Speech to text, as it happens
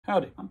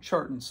Howdy, I'm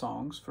charting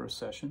songs for a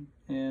session,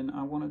 and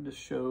I wanted to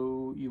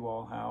show you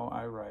all how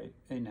I write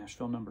a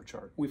Nashville number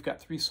chart. We've got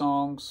 3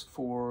 songs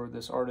for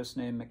this artist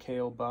named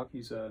Mikhail Buck.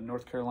 He's a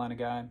North Carolina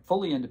guy,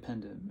 fully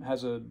independent,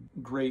 has a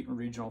great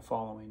regional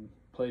following,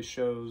 plays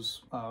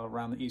shows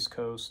around the East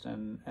Coast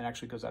and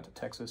actually goes out to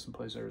Texas and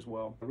plays there as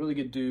well. A really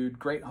good dude,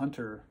 great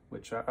hunter,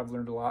 which I've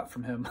learned a lot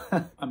from him.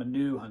 I'm a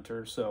new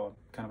hunter, so I'm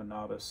kind of a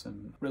novice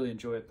and really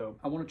enjoy it though.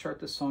 I want to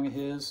chart this song of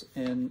his,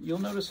 and you'll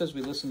notice as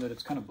we listen that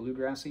it's kind of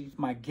bluegrassy.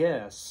 My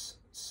guess,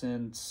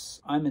 since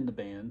I'm in the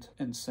band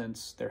and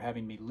since they're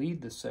having me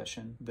lead this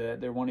session,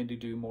 that they're wanting to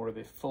do more of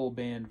a full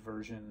band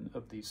version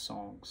of these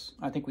songs.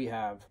 I think we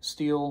have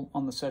steel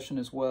on the session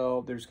as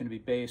well. There's going to be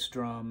bass,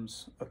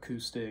 drums,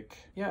 acoustic.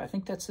 Yeah, I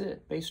think that's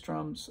it. Bass,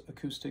 drums,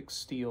 acoustic,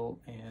 steel,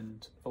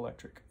 and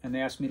electric. And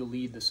they asked me to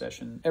lead the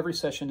session. Every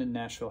session in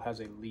Nashville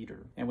has a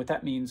leader. And what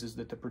that means is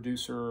that the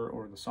producer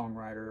or the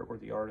songwriter or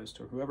the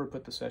artist or whoever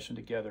put the session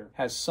together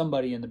has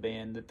somebody in the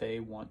band that they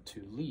want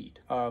to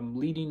lead.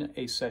 Leading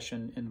a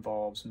session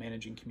involves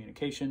managing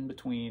communication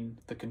between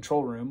the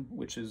control room,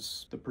 which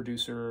is the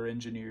producer,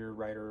 engineer,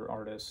 writer,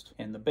 artist,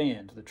 and the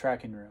band, the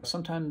tracking room.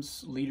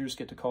 Sometimes leaders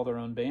get to call their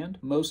own band.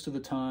 Most of the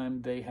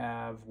time they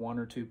have 1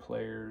 or 2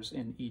 players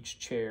in each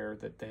chair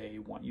that they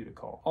want you to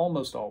call.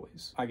 Almost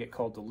always. I get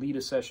called to lead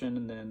a session,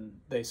 and then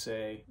they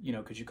say, you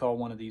know, could you call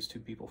one of these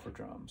 2 people for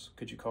drums?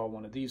 Could you call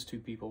one of these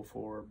 2 people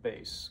for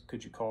bass?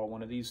 Could you call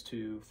one of these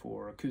 2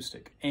 for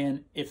acoustic?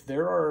 And if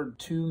there are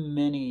too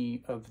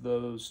many of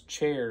those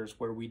chairs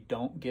where we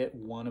don't get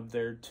one of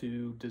their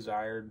 2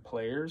 desired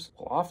players,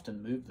 we'll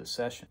often move the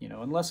session, you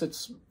know, unless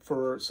it's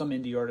for some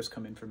indie artist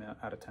coming from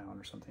out of town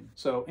or something.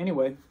 So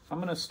anyway, I'm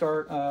going to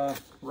start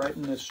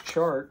writing this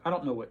chart. I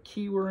don't know what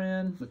key we're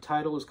in. The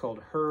title is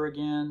called Her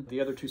Again. The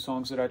other 2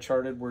 songs that I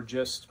charted were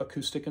just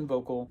acoustic and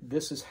vocal.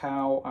 This is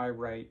how I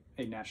write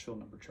a Nashville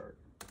number chart.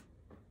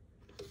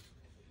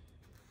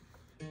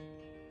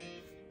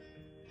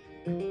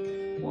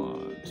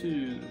 1,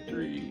 2,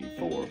 3,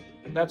 4.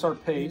 That's our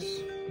pace.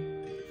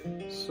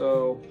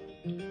 So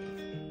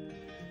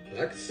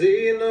I can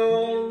see it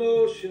all in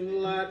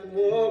motion, like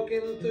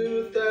walking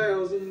through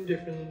 1,000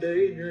 different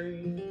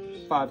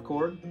daydreams. 5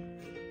 chord.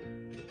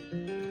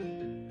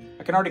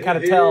 I can already kind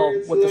of tell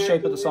what the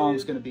shape of the song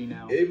is going to be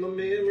now. Gave my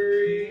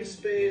memory a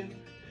spin,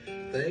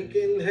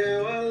 thinking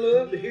how I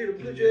love to hear the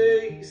blue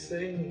jays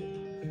sing.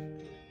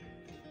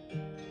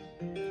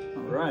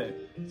 All right.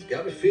 It's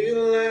got me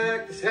feeling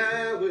like this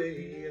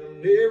highway, and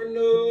I'm never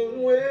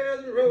knowing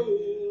where the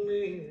road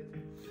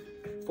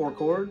ends. 4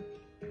 chord.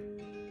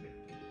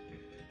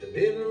 And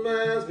it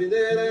reminds me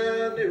that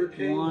I never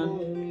came 1,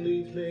 home,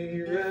 leads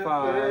me right 5,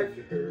 back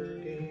to her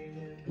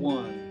again.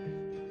 1.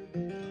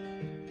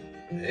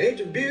 Ain't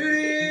your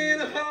beauty in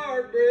a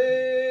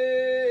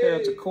heartbreak? Okay,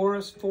 that's a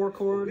chorus, 4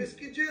 chord.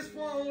 Whiskey just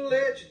won't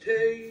let you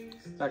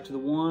taste. Back to the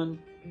 1.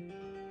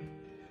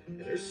 And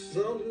there's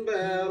something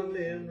about a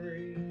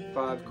memory.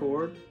 5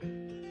 chord.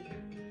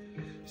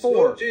 4.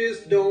 Smoke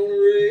just don't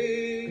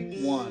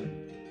erase. 1.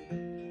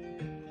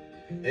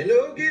 Ain't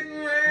no getting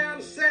around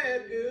a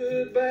sad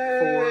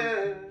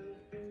goodbye.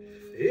 4.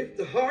 If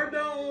the heart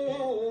don't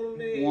want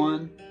me.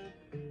 1.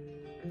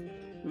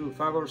 Ooh,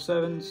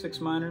 5/7, 6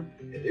 minor.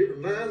 And it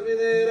reminds me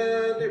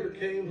that I never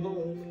came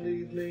home, and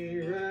leads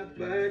me right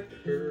back to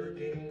her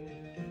again.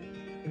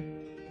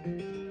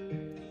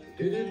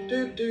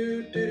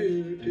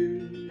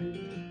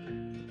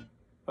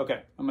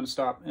 Okay, I'm going to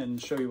stop and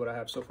show you what I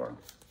have so far.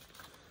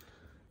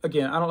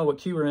 Again, I don't know what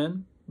key we're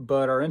in,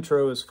 but our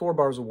intro is 4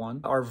 bars of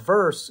 1. Our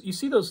verse, you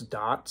see those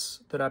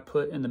dots that I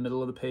put in the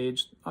middle of the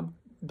page?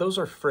 Those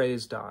are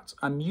phrase dots.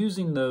 I'm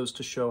using those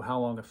to show how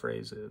long a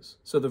phrase is.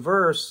 So the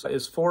verse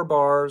is 4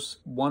 bars,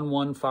 1,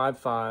 1, 5,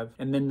 5,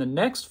 and then the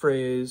next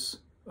phrase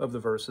of the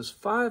verse is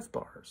 5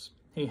 bars.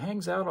 He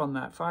hangs out on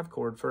that 5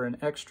 chord for an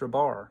extra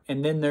bar.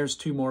 And then there's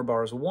 2 more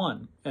bars of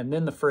 1. And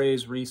then the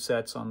phrase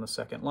resets on the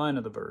second line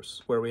of the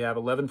verse, where we have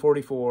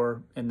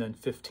 11:44 and then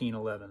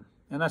 15:11.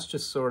 And that's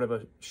just sort of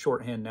a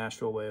shorthand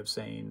Nashville way of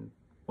saying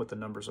what the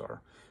numbers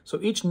are. So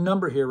each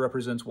number here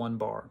represents 1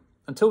 bar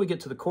until we get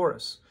to the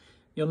chorus.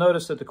 You'll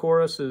notice that the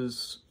chorus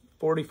is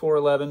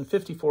 44:11,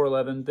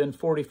 54:11, then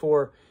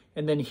 44,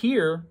 and then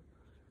here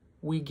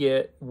we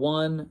get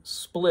 1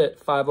 split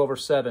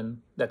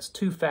 5/7. That's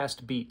 2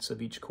 fast beats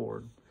of each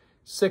chord.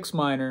 6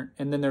 minor,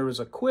 and then there was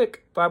a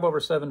quick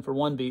 5/7 for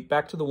 1 beat,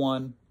 back to the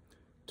 1,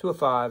 to a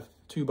 5,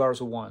 2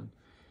 bars of 1.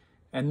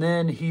 And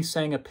then he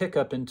sang a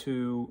pickup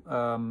into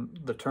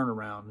the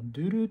turnaround.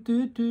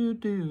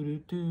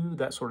 Do-do-do-do-do-do-do,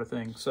 that sort of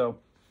thing. So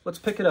let's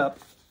pick it up.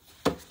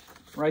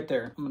 Right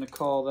there. I'm going to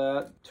call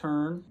that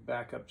turn.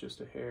 Back up just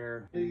a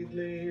hair. Lead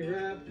me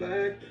right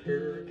back to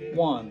her again.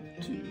 1,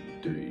 2,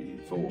 3,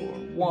 4.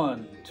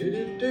 1,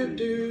 2,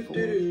 3, 4.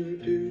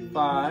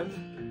 5.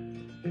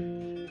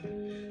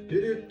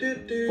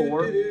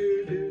 4.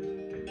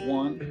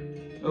 1.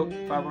 Oh,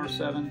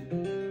 5/7.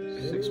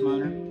 6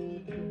 minor.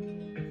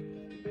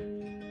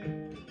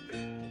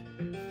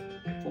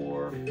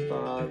 4,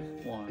 5,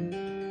 1.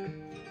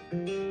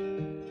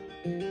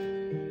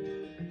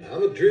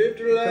 I'm a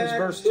drifter like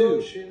verse 2.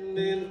 ocean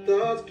and the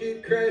thoughts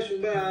keep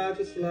crashing by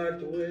just like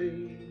the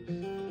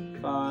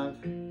waves. 5,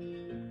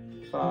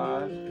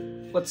 5.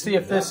 Let's see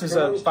if this is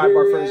a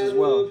 5-bar phrase as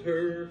well. Loved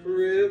her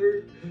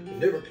forever,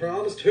 never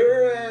promised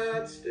her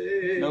I'd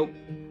stay. Nope.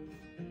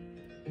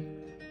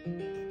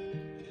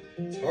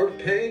 It's hard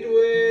to paint the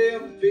way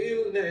I'm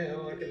feeling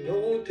now. I can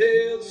only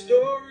tell the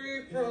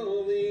story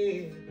from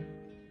the end.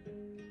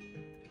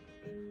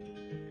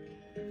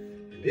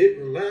 And it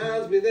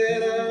reminds me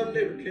that I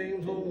never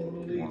came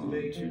home. It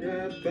leads me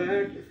right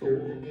back to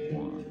her again.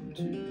 1,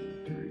 2,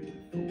 3,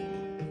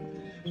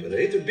 4. But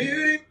ain't the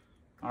beauty.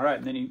 All right,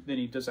 and then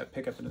he does that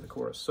pickup into the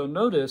chorus. So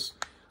notice,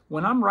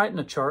 when I'm writing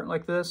a chart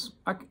like this,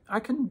 I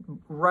can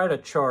write a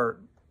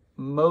chart,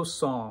 most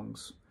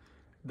songs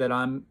that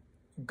I'm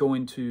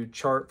going to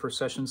chart for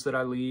sessions that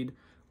I lead,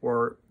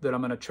 or that I'm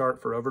going to chart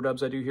for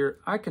overdubs I do here.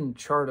 I can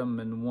chart them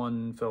in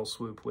one fell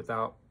swoop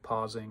without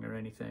pausing or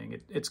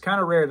anything. It's kind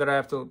of rare that I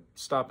have to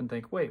stop and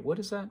think, wait, what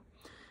is that?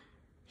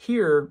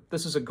 Here,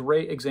 this is a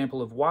great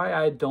example of why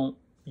I don't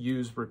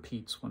use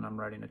repeats when I'm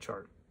writing a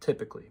chart,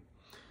 typically.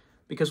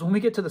 Because when we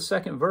get to the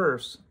second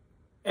verse,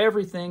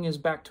 everything is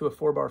back to a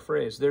 4-bar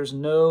phrase. There's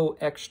no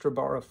extra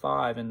bar of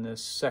 5 in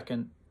this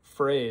second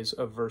phrase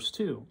of verse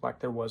 2, like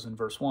there was in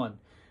verse 1.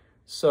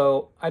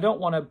 So I don't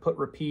want to put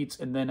repeats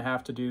and then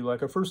have to do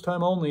like a first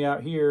time only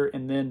out here,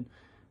 and then,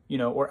 you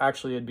know, or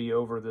actually it'd be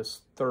over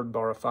this 3rd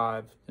bar of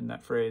 5 in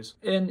that phrase.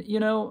 And,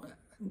 you know,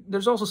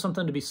 there's also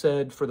something to be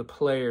said for the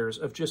players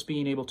of just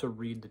being able to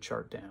read the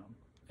chart down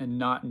and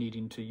not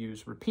needing to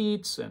use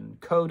repeats and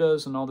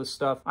codas and all this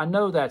stuff. I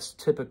know that's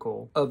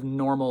typical of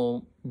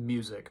normal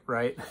music,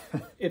 right?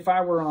 If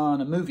I were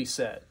on a movie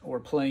set or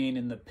playing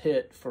in the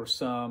pit for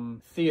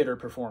some theater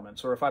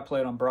performance, or if I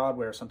played on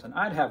Broadway or something,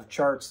 I'd have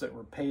charts that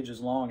were pages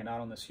long and out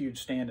on this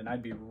huge stand, and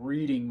I'd be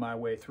reading my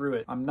way through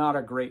it. I'm not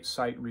a great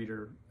sight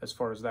reader as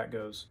far as that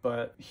goes.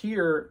 But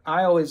here,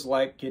 I always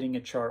like getting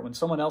a chart when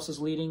someone else is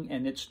leading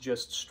and it's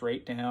just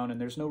straight down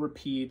and there's no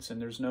repeats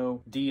and there's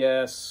no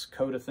DS,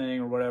 coda thing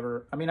or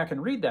whatever. I mean, I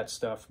can read that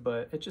stuff,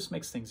 but it just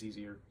makes things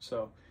easier.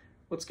 So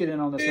let's get in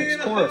on this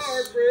next chorus.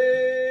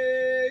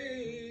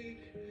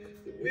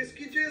 The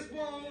whiskey just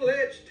won't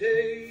let you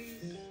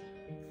taste.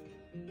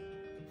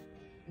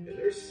 And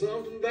there's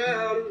something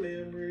about a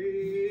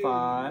memory.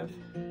 5,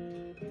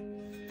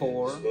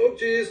 4, Smoke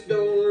just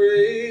don't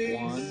raise.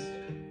 1.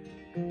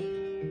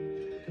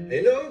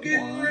 Ain't no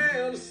getting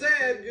around a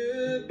sad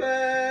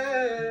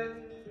goodbye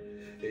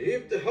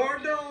if the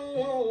heart don't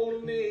want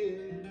to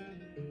mend.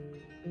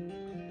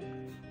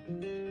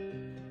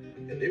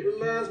 And it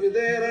reminds me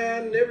that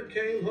I never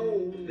came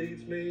home.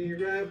 Leads me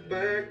right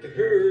back to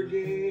her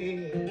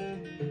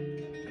again.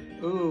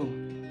 Ooh,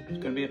 it's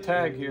gonna be a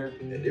tag here.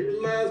 And it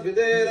reminds me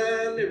that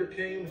I never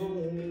came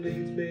home.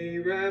 Leads me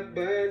right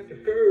back to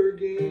her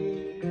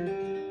again.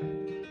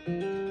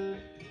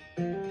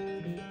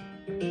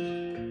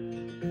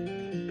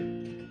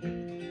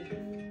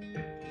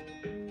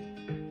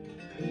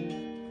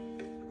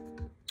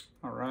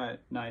 All right,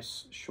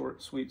 nice,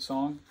 short, sweet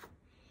song.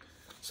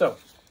 So,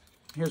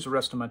 here's the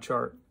rest of my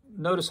chart.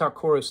 Notice how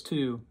chorus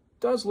 2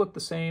 does look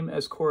the same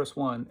as chorus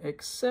 1,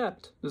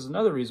 except, this is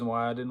another reason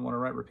why I didn't want to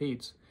write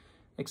repeats,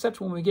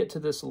 except when we get to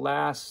this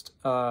last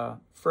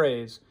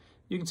phrase,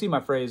 you can see my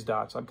phrase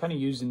dots. I'm kind of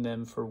using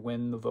them for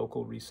when the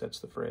vocal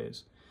resets the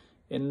phrase.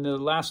 In the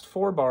last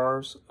 4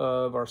 bars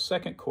of our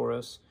second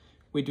chorus,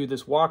 we do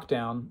this walk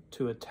down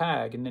to a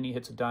tag, and then he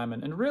hits a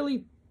diamond. And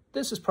really,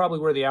 this is probably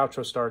where the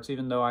outro starts,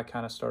 even though I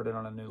kind of started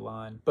on a new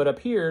line. But up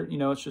here, you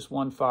know, it's just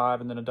 1,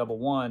 5, and then a double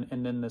 1,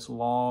 and then this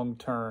long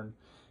turn.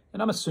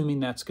 And I'm assuming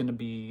that's going to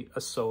be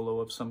a solo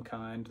of some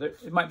kind.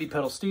 It might be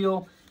pedal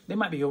steel. They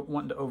might be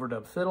wanting to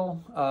overdub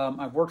fiddle.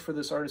 I've worked for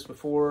this artist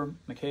before,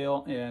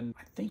 Mikhail, and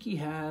I think he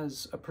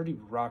has a pretty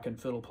rockin'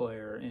 fiddle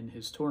player in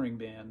his touring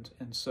band.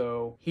 And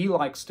so he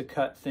likes to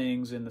cut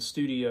things in the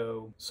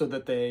studio so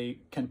that they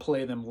can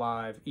play them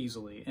live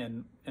easily,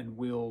 and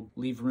we'll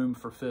leave room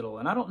for fiddle.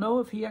 And I don't know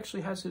if he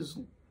actually has his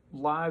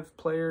live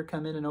player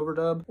come in and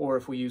overdub, or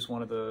if we use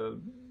one of the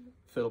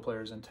fiddle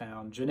players in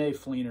town. Janae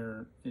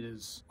Fleener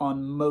is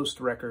on most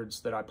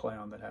records that I play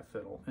on that have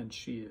fiddle, and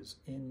she is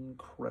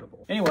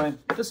incredible. Anyway,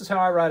 this is how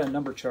I write a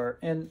number chart,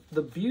 and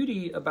the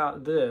beauty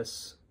about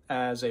this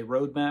as a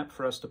roadmap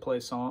for us to play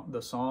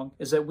the song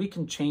is that we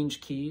can change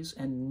keys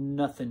and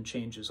nothing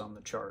changes on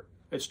the chart.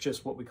 It's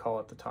just what we call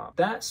at the top.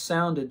 That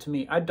sounded to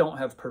me, I don't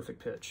have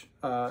perfect pitch,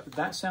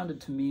 that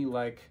sounded to me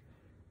like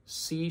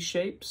C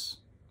shapes,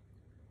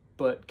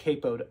 but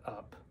capoed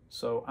up.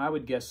 So I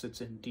would guess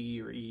it's in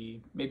D or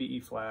E, maybe E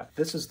flat.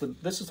 This is the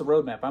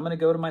roadmap. I'm going to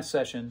go to my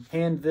session,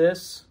 hand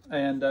this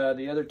and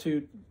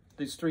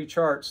these 3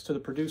 charts to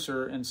the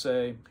producer and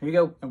say, here you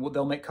go. And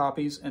they'll make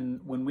copies. And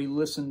when we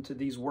listen to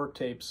these work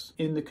tapes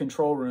in the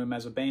control room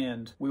as a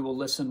band, we will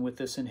listen with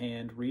this in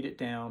hand, read it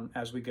down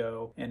as we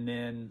go, and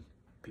then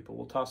People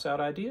will toss out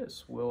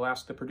ideas. We'll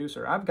ask the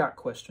producer. I've got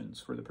questions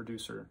for the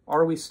producer.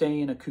 Are we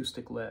staying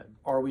acoustic led?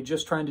 Are we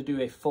just trying to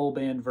do a full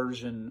band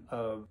version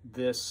of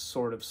this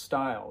sort of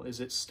style? Is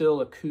it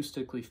still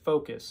acoustically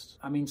focused?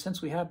 I mean,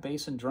 since we have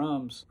bass and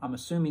drums, I'm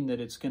assuming that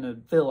it's going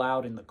to fill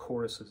out in the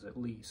choruses at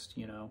least,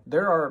 you know.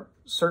 There are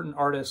certain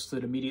artists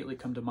that immediately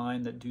come to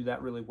mind that do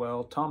that really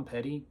well. Tom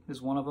Petty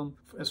is one of them.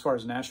 As far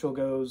as Nashville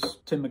goes,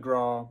 Tim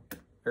McGraw,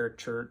 Eric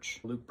Church,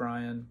 Luke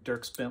Bryan,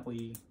 Dierks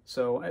Bentley.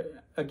 So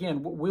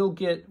again, we'll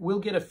get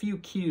a few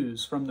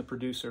cues from the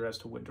producer as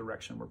to what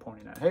direction we're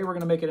pointing at. Hey, we're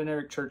going to make it an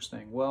Eric Church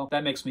thing. Well,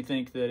 that makes me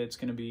think that it's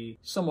going to be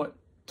somewhat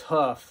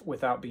tough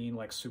without being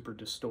like super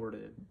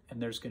distorted.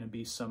 And there's going to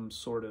be some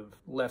sort of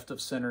left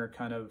of center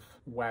kind of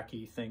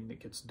wacky thing that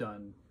gets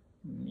done,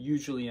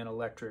 usually in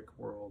electric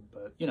world.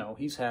 But you know,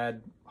 he's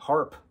had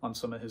harp on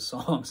some of his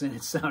songs and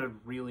it sounded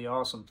really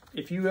awesome.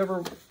 If you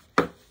ever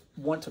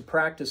want to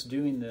practice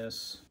doing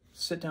this,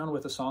 sit down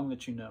with a song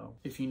that you know.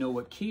 If you know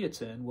what key it's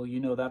in, well,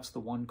 you know that's the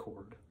one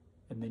chord.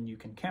 And then you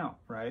can count,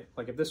 right?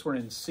 Like if this were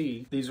in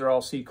C, these are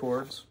all C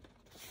chords.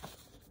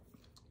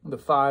 The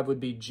 5 would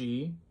be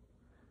G,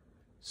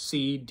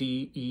 C,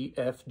 D, E,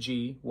 F,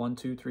 G, 1,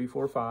 2, 3,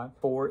 4, 5.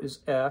 4 is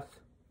F.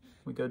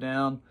 We go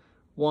down.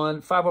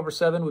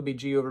 5/7 would be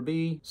G over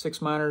B.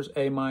 6 minors,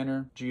 A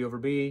minor, G over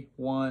B,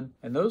 1.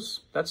 And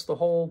that's the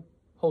whole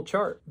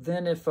chart.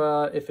 Then if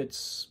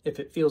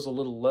it feels a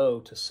little low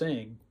to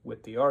sing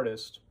with the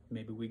artist,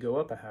 maybe we go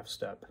up a half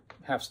step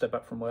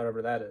up from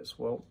whatever that is.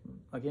 Well,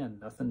 again,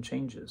 nothing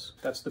changes.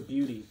 That's the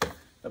beauty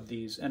of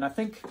these. And I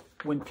think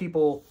when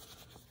people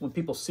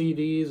see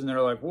these and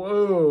they're like,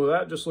 whoa,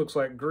 that just looks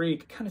like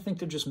Greek, I kind of think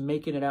they're just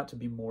making it out to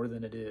be more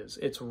than it is.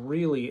 It's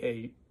really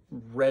a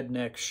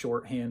redneck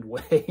shorthand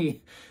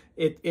way.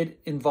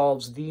 It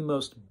involves the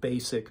most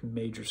basic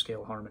major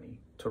scale harmony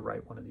to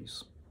write one of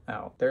these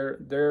out.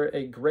 They're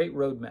a great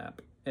roadmap,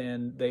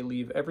 and they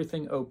leave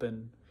everything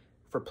open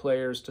for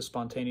players to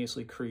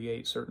spontaneously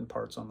create certain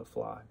parts on the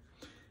fly.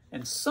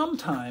 And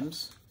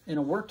sometimes in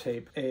a work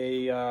tape,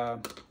 a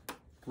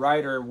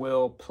writer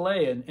will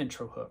play an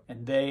intro hook,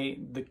 and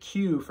the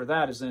cue for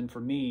that is then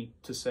for me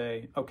to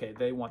say, okay,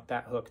 they want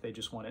that hook, they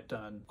just want it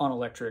done on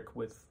electric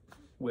with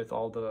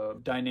all the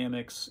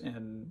dynamics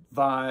and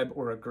vibe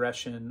or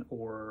aggression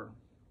or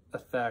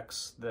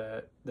effects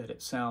that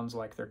it sounds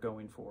like they're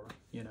going for,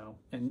 you know,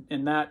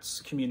 and that's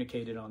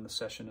communicated on the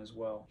session as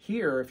well.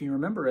 Here, if you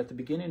remember at the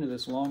beginning of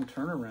this long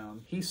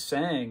turnaround, he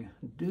sang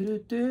do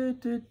do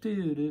do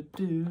do do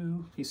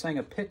do. He sang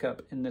a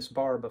pickup in this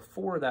bar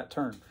before that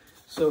turn.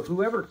 So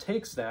whoever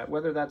takes that,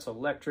 whether that's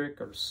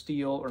electric or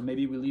steel, or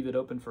maybe we leave it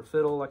open for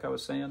fiddle, like I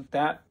was saying,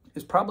 that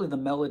is probably the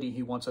melody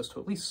he wants us to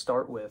at least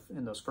start with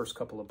in those first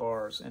couple of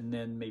bars, and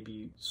then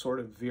maybe sort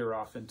of veer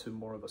off into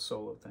more of a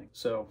solo thing.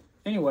 So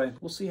anyway,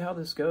 we'll see how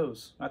this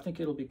goes. I think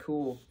it'll be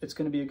cool. It's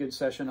going to be a good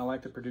session. I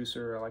like the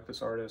producer. I like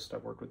this artist.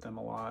 I've worked with them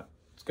a lot.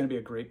 It's going to be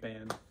a great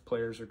band.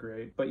 Players are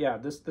great. But yeah,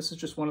 this is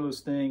just one of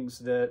those things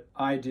that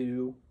I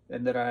do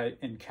and that I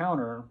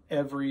encounter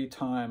every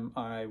time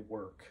I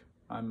work.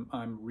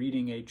 I'm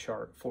reading a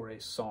chart for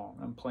a song.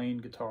 I'm playing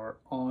guitar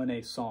on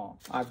a song.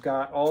 I've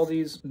got all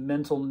these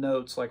mental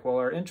notes like, well,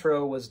 our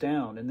intro was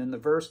down, and then the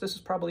verse, this is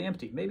probably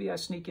empty. Maybe I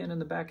sneak in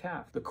the back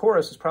half. The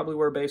chorus is probably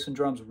where bass and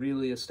drums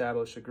really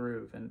establish a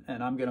groove,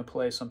 and I'm going to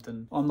play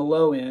something on the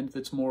low end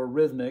that's more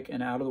rhythmic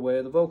and out of the way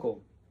of the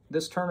vocal.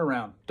 This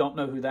turnaround, don't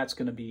know who that's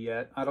going to be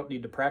yet. I don't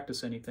need to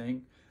practice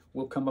anything.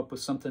 We'll come up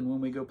with something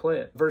when we go play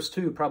it. Verse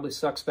 2 probably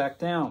sucks back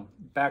down.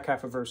 Back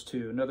half of verse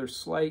 2, another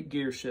slight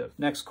gear shift.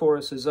 Next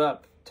chorus is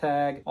up,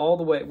 tag, all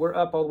the way. We're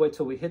up all the way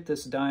till we hit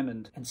this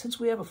diamond. And since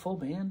we have a full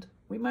band,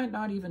 we might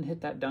not even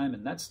hit that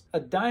diamond. That's a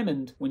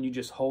diamond when you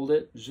just hold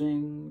it.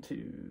 Zing,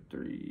 2,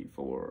 3,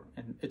 4,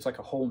 and it's like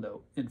a whole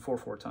note in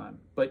 4/4 time.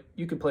 But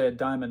you can play a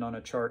diamond on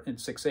a chart in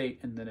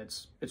 6/8, and then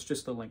it's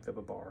just the length of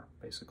a bar,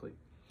 basically.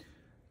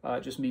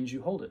 It just means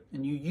you hold it.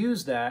 And you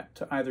use that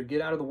to either get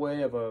out of the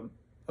way of a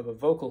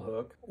vocal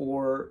hook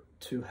or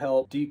to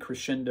help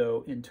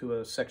decrescendo into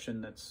a section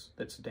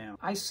that's down.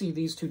 I see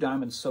these two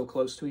diamonds so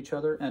close to each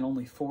other and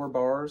only 4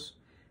 bars.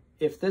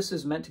 If this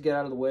is meant to get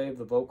out of the way of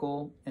the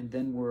vocal and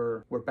then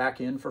we're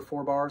back in for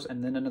 4 bars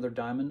and then another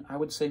diamond, I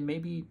would say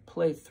maybe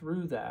play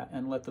through that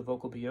and let the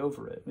vocal be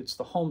over it. It's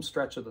the home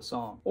stretch of the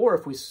song. Or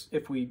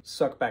if we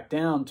suck back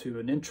down to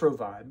an intro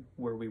vibe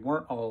where we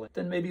weren't all in,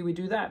 then maybe we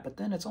do that. But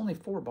then it's only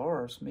 4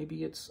 bars.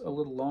 Maybe it's a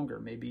little longer.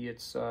 Maybe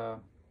it's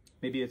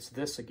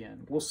this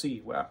again. We'll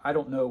see. Well, I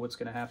don't know what's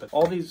going to happen.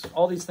 All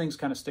these things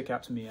kind of stick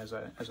out to me as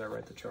I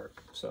write the chart.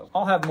 So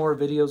I'll have more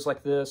videos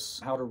like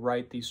this, how to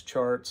write these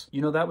charts.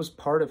 You know, that was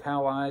part of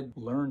how I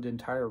learned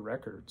entire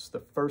records. The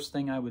first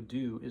thing I would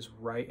do is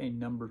write a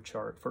number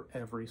chart for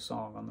every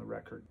song on the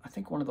record. I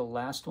think one of the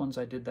last ones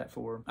I did that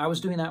for, I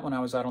was doing that when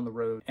I was out on the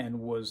road and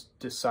was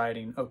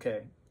deciding,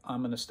 okay, I'm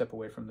going to step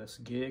away from this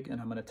gig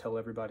and I'm going to tell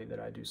everybody that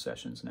I do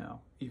sessions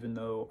now, even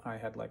though I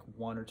had like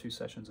 1 or 2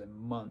 sessions a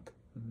month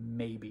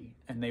maybe,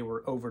 and they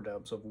were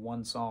overdubs of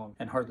one song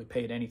and hardly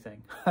paid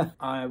anything.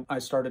 I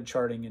started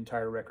charting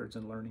entire records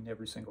and learning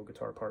every single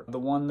guitar part. The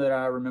one that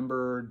I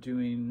remember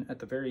doing at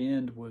the very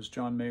end was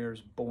John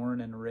Mayer's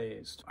Born and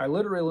Raised. I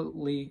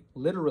literally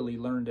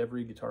learned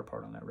every guitar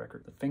part on that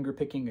record. The finger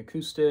picking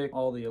acoustic,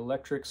 all the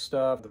electric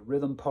stuff, the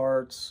rhythm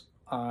parts.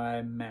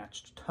 I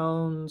matched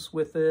tones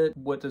with it.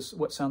 What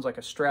sounds like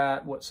a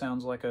Strat, what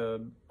sounds like a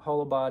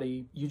hollow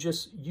body.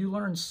 You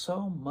learn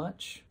so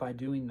much by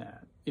doing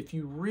that. If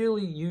you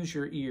really use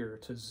your ear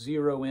to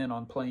zero in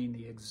on playing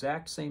the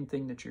exact same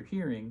thing that you're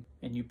hearing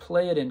and you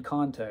play it in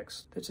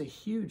context, that's a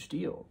huge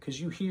deal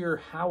because you hear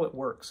how it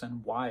works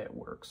and why it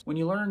works. When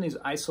you learn these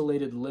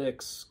isolated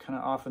licks kind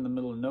of off in the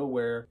middle of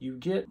nowhere, you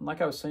get,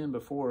 like I was saying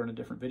before in a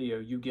different video,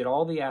 you get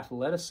all the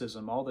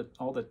athleticism, all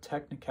the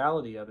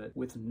technicality of it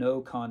with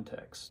no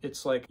context.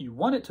 It's like you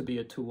want it to be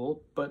a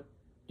tool, but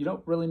you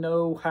don't really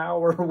know how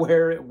or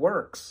where it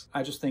works.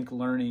 I just think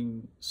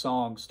learning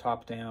songs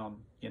top down,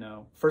 you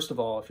know, first of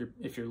all,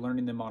 if you're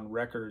learning them on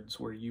records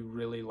where you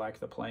really like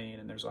the playing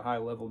and there's a high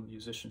level of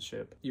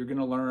musicianship, you're going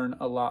to learn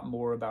a lot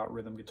more about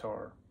rhythm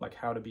guitar, like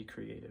how to be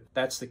creative.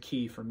 That's the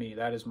key for me.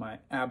 That is my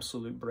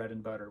absolute bread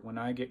and butter. When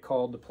I get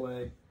called to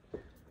play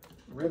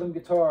rhythm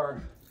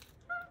guitar,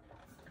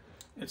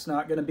 it's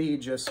not going to be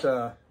just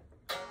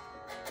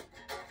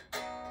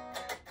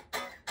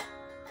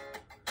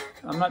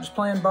I'm not just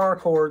playing bar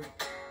chord.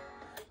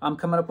 I'm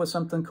coming up with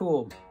something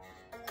cool.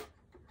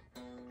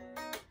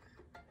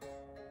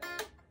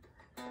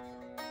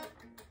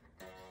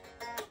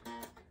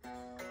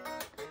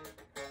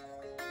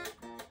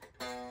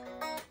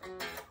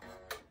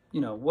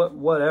 You know,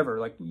 whatever,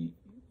 like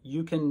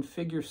you can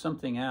figure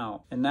something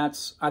out. And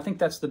I think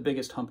that's the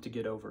biggest hump to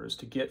get over, is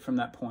to get from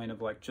that point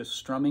of like just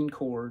strumming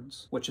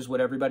chords, which is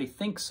what everybody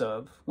thinks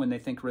of when they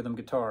think rhythm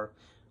guitar.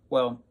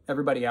 Well,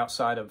 everybody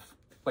outside of,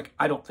 like,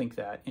 I don't think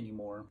that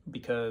anymore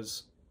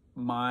because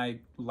my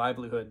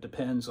livelihood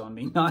depends on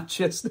me not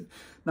just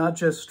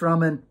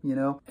strumming, you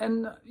know.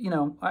 And, you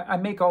know, I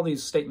make all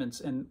these statements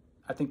and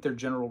I think they're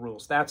general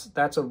rules.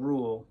 That's a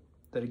rule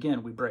that,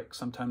 again, we break.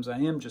 Sometimes I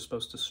am just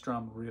supposed to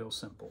strum real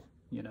simple,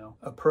 you know,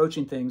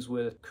 approaching things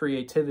with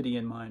creativity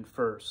in mind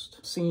first.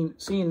 Seeing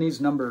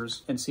these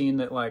numbers and seeing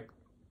that, like,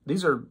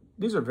 these are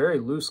very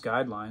loose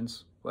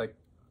guidelines. Like,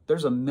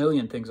 there's a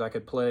million things I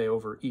could play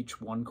over each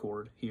one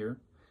chord here.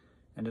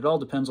 And it all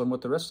depends on what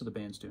the rest of the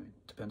band's doing.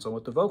 Depends on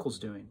what the vocal's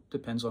doing.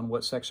 Depends on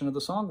what section of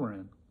the song we're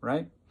in,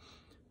 right?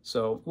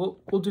 So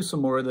we'll do some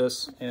more of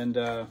this, and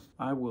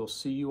I will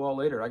see you all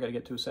later. I got to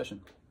get to a session.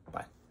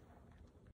 Bye.